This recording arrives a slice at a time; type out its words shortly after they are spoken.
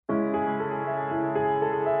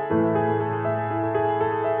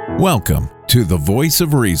Welcome to The Voice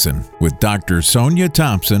of Reason with Dr. Sonia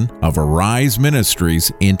Thompson of Arise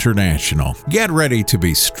Ministries International. Get ready to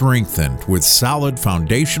be strengthened with solid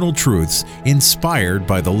foundational truths inspired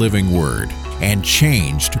by the living Word and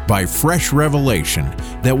changed by fresh revelation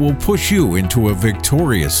that will push you into a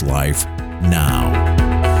victorious life now.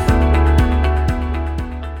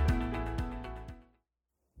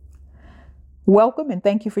 Welcome and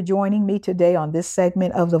thank you for joining me today on this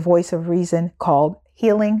segment of The Voice of Reason called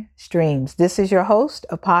Healing Streams. This is your host,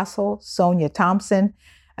 Apostle Sonia Thompson,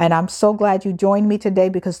 and I'm so glad you joined me today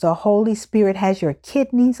because the Holy Spirit has your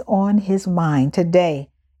kidneys on His mind. Today,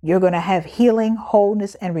 you're going to have healing,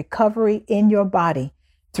 wholeness, and recovery in your body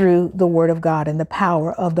through the Word of God and the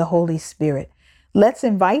power of the Holy Spirit. Let's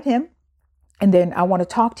invite Him, and then I want to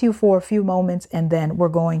talk to you for a few moments, and then I'm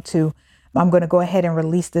going to go ahead and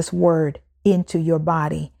release this word into your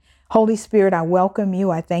body. Holy Spirit, I welcome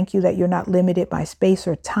you. I thank you that you're not limited by space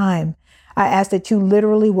or time. I ask that you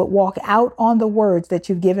literally would walk out on the words that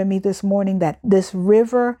you've given me this morning, that this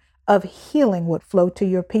river of healing would flow to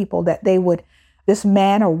your people, that this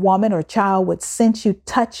man or woman or child would sense you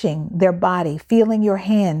touching their body, feeling your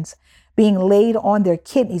hands being laid on their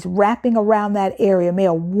kidneys, wrapping around that area. May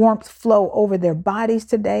a warmth flow over their bodies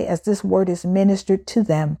today as this word is ministered to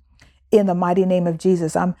them in the mighty name of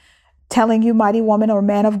Jesus. I'm telling you, mighty woman or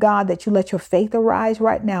man of God, that you let your faith arise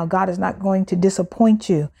right now. God is not going to disappoint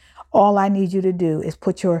you. All I need you to do is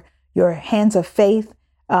put your hands of faith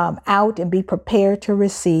out and be prepared to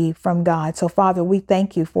receive from God. So, Father, we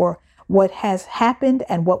thank you for what has happened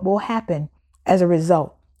and what will happen as a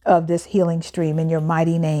result of this healing stream in your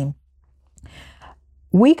mighty name.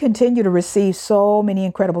 We continue to receive so many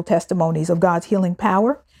incredible testimonies of God's healing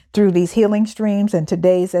power through these healing streams. And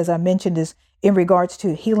today's, as I mentioned, is in regards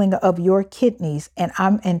to healing of your kidneys. And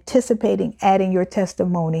I'm anticipating adding your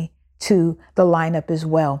testimony to the lineup as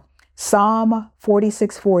well. Psalm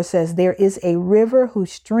 46:4 says, "There is a river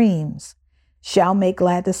whose streams shall make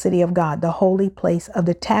glad the city of God, the holy place of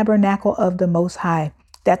the tabernacle of the Most High."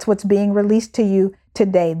 That's what's being released to you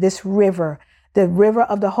today. This river, the river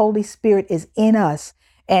of the Holy Spirit, is in us.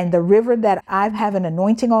 And the river that I have an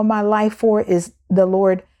anointing on my life for is the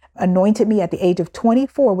Lord anointed me at the age of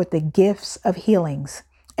 24 with the gifts of healings.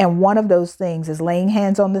 And one of those things is laying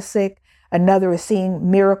hands on the sick. Another is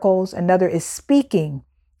seeing miracles. Another is speaking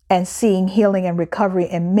and seeing healing and recovery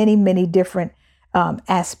in many, many different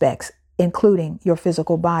aspects, including your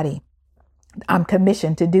physical body. I'm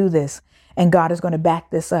commissioned to do this, and God is going to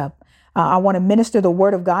back this up. I want to minister the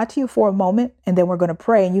word of God to you for a moment, and then we're going to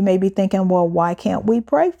pray. And you may be thinking, well, why can't we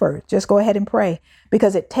pray first? Just go ahead and pray,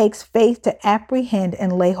 because it takes faith to apprehend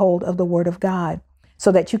and lay hold of the word of God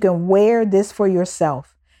so that you can wear this for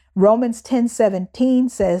yourself. Romans 10:17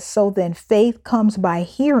 says, "So then faith comes by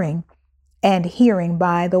hearing, and hearing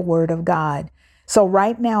by the word of God." So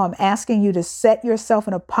right now, I'm asking you to set yourself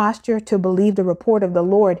in a posture to believe the report of the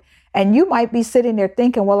Lord. And you might be sitting there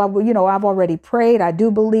thinking, well, I've already prayed. I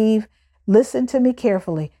do believe. Listen to me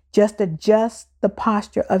carefully. Just adjust the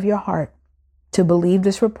posture of your heart to believe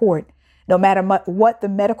this report. No matter what the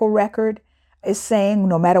medical record is saying,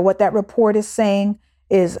 no matter what that report is saying,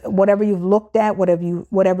 is whatever you've looked at,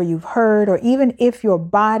 whatever you've heard, or even if your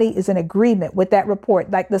body is in agreement with that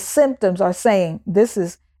report, like the symptoms are saying this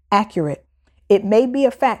is accurate. It may be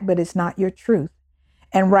a fact, but it's not your truth.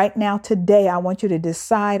 And right now, today, I want you to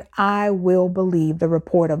decide, I will believe the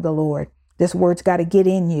report of the Lord. This word's got to get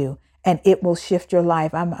in you, and it will shift your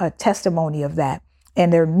life. I'm a testimony of that.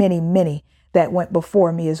 And there are many, many that went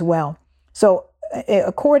before me as well. So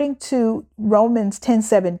according to Romans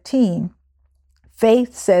 10:17,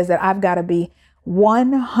 faith says that I've got to be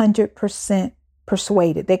 100%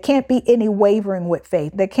 persuaded. There can't be any wavering with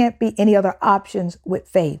faith. There can't be any other options with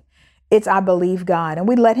faith. It's I believe God, and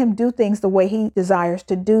we let Him do things the way He desires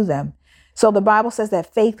to do them. So the Bible says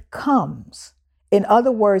that faith comes. In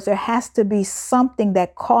other words, there has to be something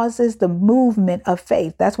that causes the movement of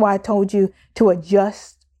faith. That's why I told you to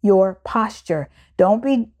adjust your posture. Don't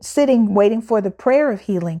be sitting waiting for the prayer of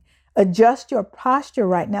healing. Adjust your posture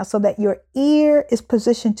right now so that your ear is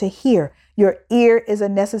positioned to hear. Your ear is a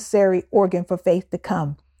necessary organ for faith to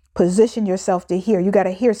come. Position yourself to hear. You got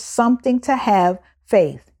to hear something to have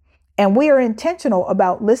faith. And we are intentional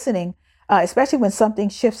about listening, especially when something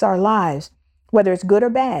shifts our lives, whether it's good or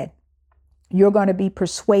bad. You're going to be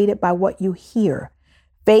persuaded by what you hear.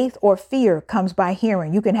 Faith or fear comes by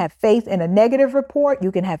hearing. You can have faith in a negative report.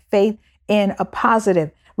 You can have faith in a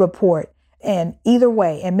positive report. And either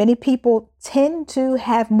way, and many people tend to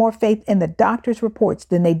have more faith in the doctor's reports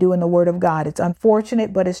than they do in the word of God. It's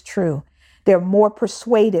unfortunate, but it's true. They're more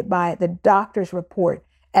persuaded by the doctor's report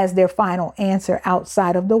as their final answer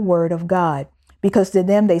outside of the word of God. Because to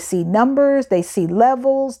them, they see numbers, they see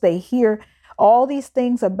levels, they hear all these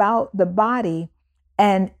things about the body.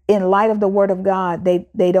 And in light of the word of God,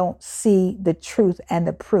 they don't see the truth and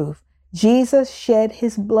the proof. Jesus shed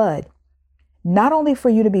his blood, not only for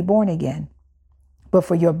you to be born again, but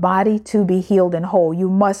for your body to be healed and whole. You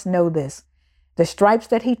must know this. The stripes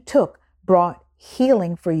that he took brought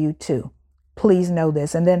healing for you too. Please know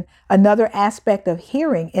this. And then another aspect of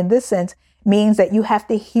hearing in this sense means that you have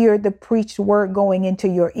to hear the preached word going into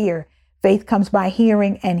your ear. Faith comes by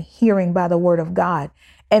hearing, and hearing by the word of God.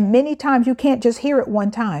 And many times you can't just hear it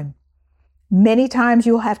one time. Many times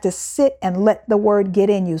you'll have to sit and let the word get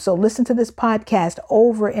in you. So listen to this podcast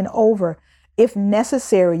over and over. If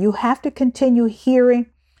necessary, you have to continue hearing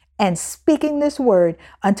and speaking this word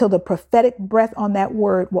until the prophetic breath on that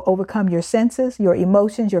word will overcome your senses, your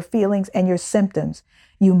emotions, your feelings, and your symptoms.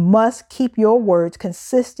 You must keep your words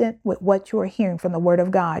consistent with what you are hearing from the word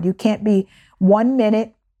of God. You can't be 1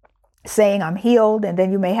 minute saying I'm healed, and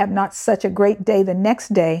then you may have not such a great day the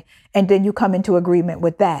next day, and then you come into agreement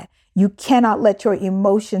with that. You cannot let your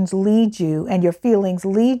emotions lead you and your feelings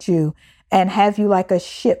lead you and have you like a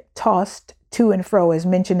ship tossed to and fro, as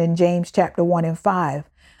mentioned in James chapter 1 and 5.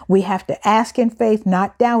 We have to ask in faith,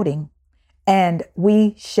 not doubting, and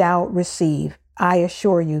we shall receive. I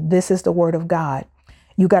assure you, this is the word of God.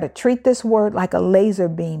 You got to treat this word like a laser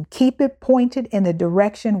beam. Keep it pointed in the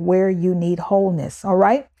direction where you need wholeness. All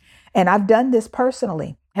right. And I've done this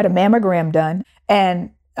personally. Had a mammogram done,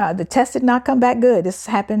 and the test did not come back good. This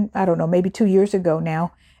happened, I don't know, maybe 2 years ago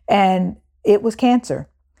now. And it was cancer.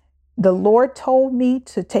 The Lord told me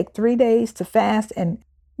to take 3 days to fast and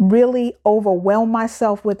really overwhelm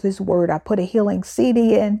myself with his word. I put a healing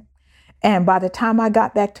CD in. And by the time I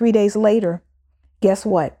got back 3 days later, guess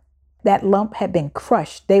what? That lump had been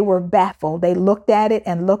crushed. They were baffled. They looked at it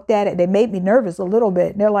and looked at it. They made me nervous a little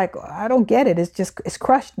bit. And they're like, I don't get it. It's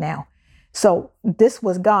crushed now. So this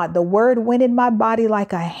was God. The word went in my body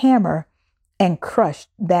like a hammer and crushed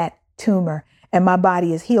that tumor. And my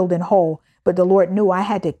body is healed and whole. But the Lord knew I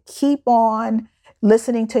had to keep on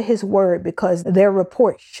listening to his word because their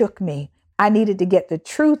report shook me. I needed to get the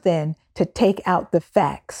truth in to take out the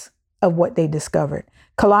facts of what they discovered.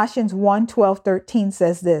 Colossians 1:12-13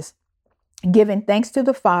 says this: giving thanks to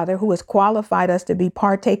the Father who has qualified us to be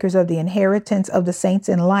partakers of the inheritance of the saints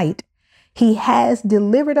in light. He has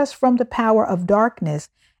delivered us from the power of darkness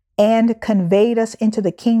and conveyed us into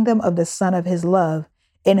the kingdom of the Son of his love,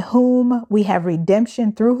 in whom we have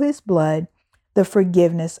redemption through his blood, the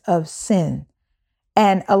forgiveness of sin.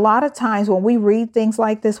 And a lot of times when we read things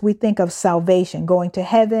like this, we think of salvation, going to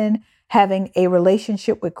heaven, having a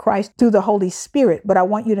relationship with Christ through the Holy Spirit. But I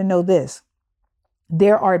want you to know this.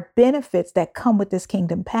 There are benefits that come with this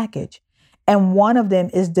kingdom package. And one of them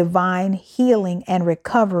is divine healing and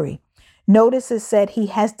recovery. Notice it said he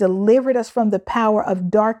has delivered us from the power of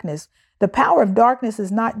darkness. The power of darkness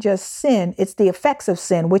is not just sin. It's the effects of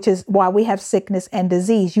sin, which is why we have sickness and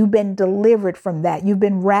disease. You've been delivered from that. You've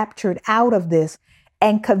been raptured out of this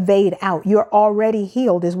and conveyed out. You're already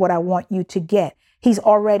healed is what I want you to get. He's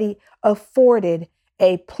already afforded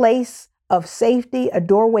a place of safety, a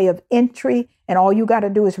doorway of entry, and all you got to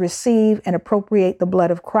do is receive and appropriate the blood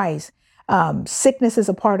of Christ. Sickness is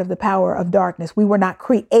a part of the power of darkness. We were not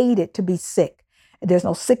created to be sick. There's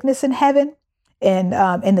no sickness in heaven and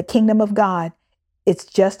in the kingdom of God. It's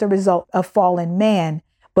just a result of fallen man.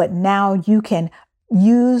 But now you can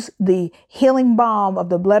use the healing balm of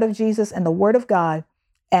the blood of Jesus and the word of God,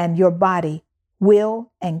 and your body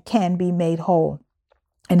will and can be made whole.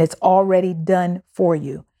 And it's already done for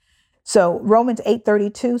you. So Romans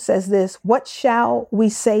 8:32 says this: what shall we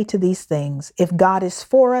say to these things? If God is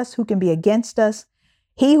for us, who can be against us?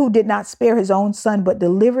 He who did not spare his own son, but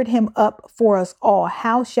delivered him up for us all,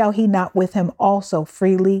 how shall he not with him also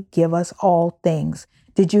freely give us all things?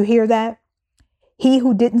 Did you hear that? He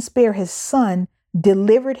who didn't spare his son,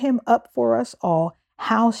 delivered him up for us all,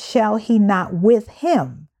 how shall he not with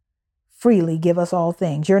him freely give us all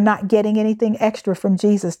things? You're not getting anything extra from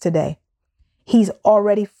Jesus today. He's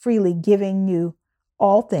already freely giving you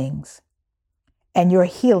all things, and your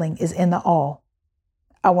healing is in the all.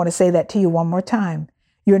 I want to say that to you one more time.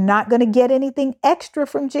 You're not going to get anything extra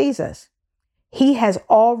from Jesus. He has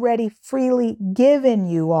already freely given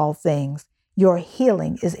you all things. Your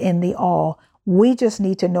healing is in the all. We just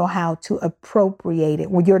need to know how to appropriate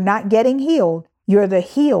it. When you're not getting healed, you're the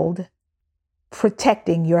healed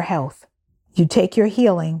protecting your health. You take your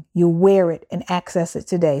healing, you wear it and access it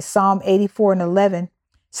today. Psalm 84:11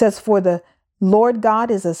 says, for the Lord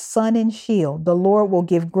God is a sun and shield. The Lord will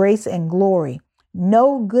give grace and glory.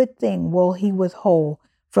 No good thing will he withhold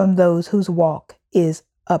from those whose walk is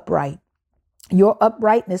upright. Your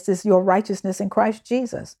uprightness is your righteousness in Christ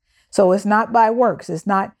Jesus. So it's not by works. It's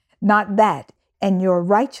not that. And your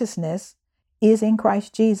righteousness is in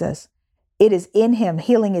Christ Jesus. It is in him.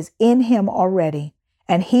 Healing is in him already.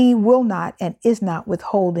 And he will not and is not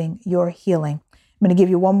withholding your healing. I'm going to give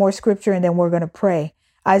you one more scripture and then we're going to pray.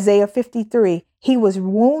 Isaiah 53, he was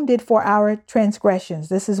wounded for our transgressions.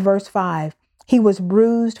 This is verse 5. He was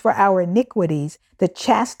bruised for our iniquities. The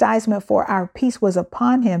chastisement for our peace was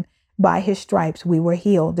upon him. By his stripes we were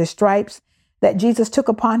healed. The stripes that Jesus took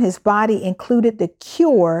upon his body included the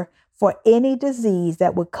cure for any disease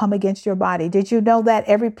that would come against your body. Did you know that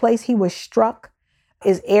every place he was struck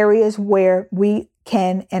is areas where we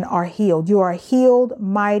can and are healed? You are healed,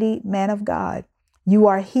 mighty man of God. You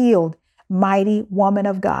are healed, mighty woman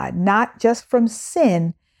of God, not just from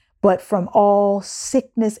sin, but from all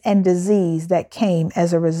sickness and disease that came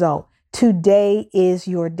as a result. Today is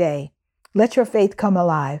your day. Let your faith come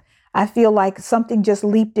alive. I feel like something just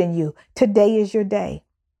leaped in you. Today is your day.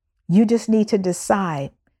 You just need to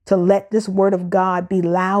decide to let this word of God be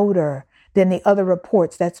louder than the other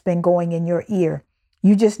reports that's been going in your ear.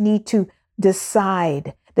 You just need to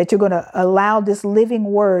decide that you're going to allow this living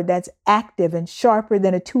word that's active and sharper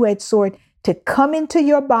than a two-edged sword to come into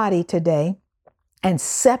your body today and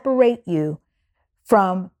separate you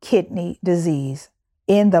from kidney disease.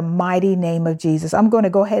 In the mighty name of Jesus, I'm going to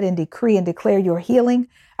go ahead and decree and declare your healing.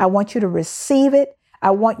 I want you to receive it.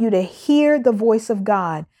 I want you to hear the voice of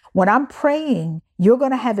God. When I'm praying, you're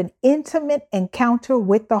going to have an intimate encounter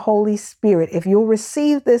with the Holy Spirit. If you'll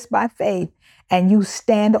receive this by faith and you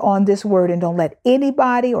stand on this word and don't let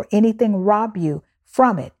anybody or anything rob you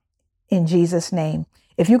from it, in Jesus' name.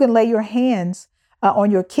 If you can lay your hands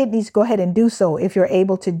on your kidneys, go ahead and do so if you're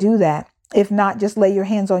able to do that. If not, just lay your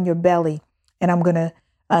hands on your belly. And I'm going to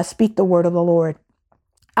speak the word of the Lord.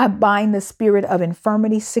 I bind the spirit of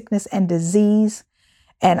infirmity, sickness, and disease,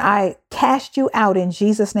 and I cast you out in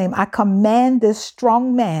Jesus' name. I command this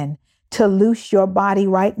strong man to loose your body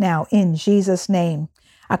right now in Jesus' name.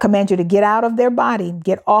 I command you to get out of their body,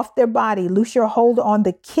 get off their body, loose your hold on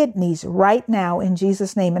the kidneys right now in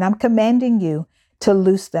Jesus' name. And I'm commanding you to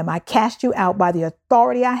loose them. I cast you out by the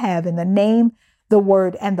authority I have in the name, the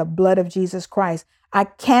word, and the blood of Jesus Christ. I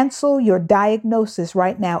cancel your diagnosis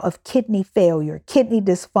right now of kidney failure, kidney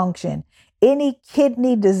dysfunction, any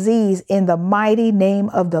kidney disease in the mighty name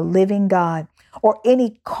of the living God, or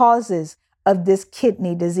any causes of this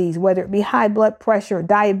kidney disease, whether it be high blood pressure,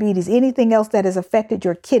 diabetes, anything else that has affected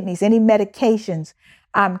your kidneys, any medications.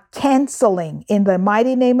 I'm canceling in the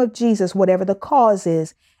mighty name of Jesus, whatever the cause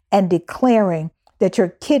is, and declaring that your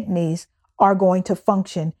kidneys are going to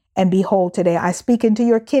function and be whole today. I speak into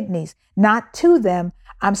your kidneys, not to them.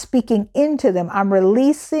 I'm speaking into them. I'm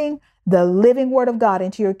releasing the living word of God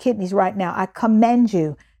into your kidneys right now. I command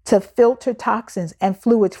you to filter toxins and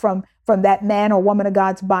fluids from that man or woman of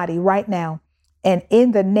God's body right now. And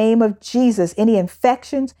in the name of Jesus, any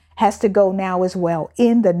infections has to go now as well,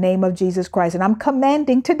 in the name of Jesus Christ. And I'm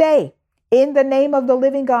commanding today, in the name of the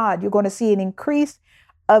living God, you're going to see an increase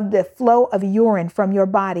of the flow of urine from your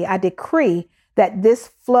body. I decree that this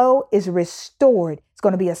flow is restored. It's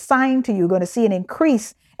going to be a sign to you. You're going to see an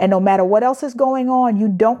increase. And no matter what else is going on, you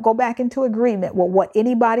don't go back into agreement with what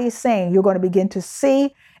anybody is saying. You're going to begin to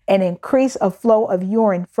see an increase of flow of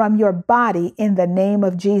urine from your body in the name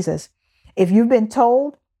of Jesus. If you've been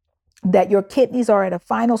told that your kidneys are at a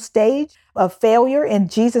final stage of failure, in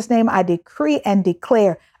Jesus' name, I decree and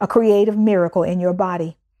declare a creative miracle in your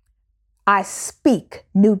body. I speak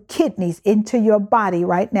new kidneys into your body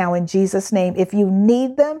right now in Jesus' name. If you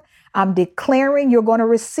need them, I'm declaring you're going to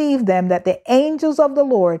receive them, that the angels of the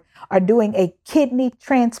Lord are doing a kidney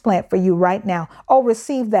transplant for you right now. Oh,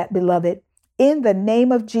 receive that, beloved, in the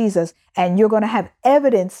name of Jesus. And you're going to have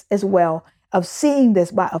evidence as well of seeing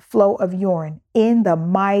this by a flow of urine in the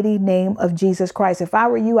mighty name of Jesus Christ. If I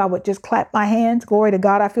were you, I would just clap my hands. Glory to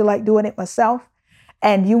God. I feel like doing it myself.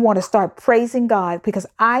 And you want to start praising God, because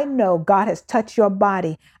I know God has touched your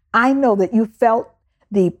body. I know that you felt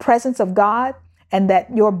the presence of God and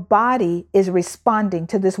that your body is responding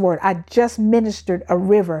to this word. I just ministered a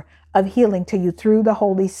river of healing to you through the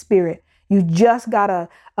Holy Spirit. You just got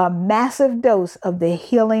a massive dose of the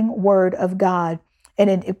healing word of God. And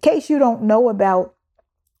in case you don't know about,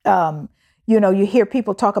 you hear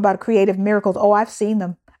people talk about creative miracles. Oh, I've seen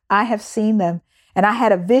them. I have seen them. And I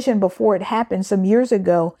had a vision before it happened some years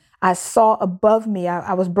ago. I saw above me,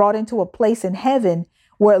 I was brought into a place in heaven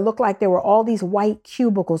where it looked like there were all these white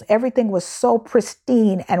cubicles. Everything was so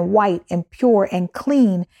pristine and white and pure and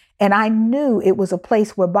clean. And I knew it was a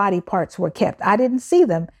place where body parts were kept. I didn't see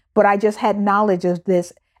them, but I just had knowledge of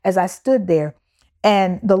this as I stood there.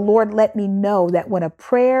 And the Lord let me know that when a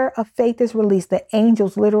prayer of faith is released, the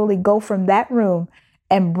angels literally go from that room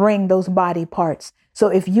and bring those body parts. So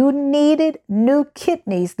if you needed new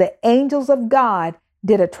kidneys, the angels of God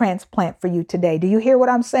did a transplant for you today. Do you hear what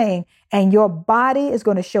I'm saying? And your body is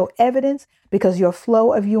going to show evidence because your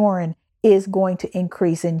flow of urine is going to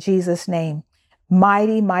increase in Jesus' name.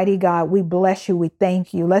 Mighty, mighty God, we bless you. We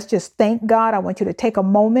thank you. Let's just thank God. I want you to take a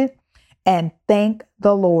moment and thank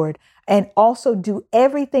the Lord, and also do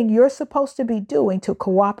everything you're supposed to be doing to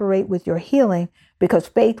cooperate with your healing, because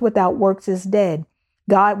faith without works is dead.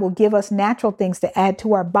 God will give us natural things to add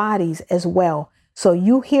to our bodies as well. So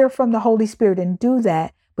you hear from the Holy Spirit and do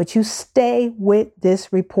that, but you stay with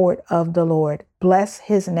this report of the Lord. Bless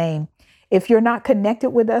his name. If you're not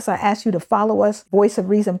connected with us, I ask you to follow us, Voice of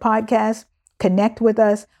Reason Podcast. Connect with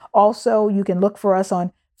us. Also, you can look for us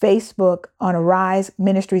on Facebook on Arise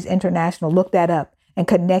Ministries International. Look that up and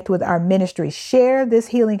connect with our ministry. Share this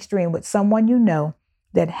healing stream with someone you know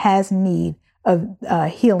that has need of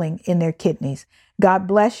healing in their kidneys. God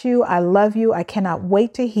bless you. I love you. I cannot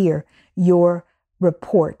wait to hear your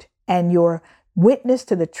report and your witness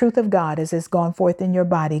to the truth of God as it's gone forth in your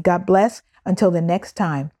body. God bless. Until the next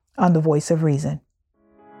time on The Voice of Reason.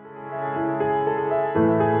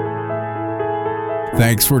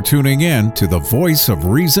 Thanks for tuning in to the Voice of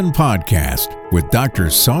Reason podcast with Dr.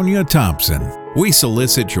 Sonia Thompson. We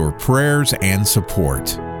solicit your prayers and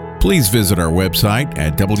support. Please visit our website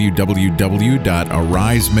at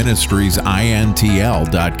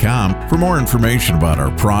www.ariseministriesintl.com for more information about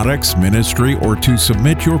our products, ministry, or to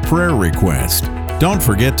submit your prayer request. Don't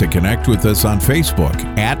forget to connect with us on Facebook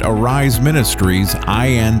at Arise Ministries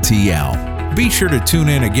INTL. Be sure to tune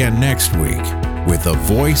in again next week with the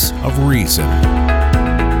Voice of Reason.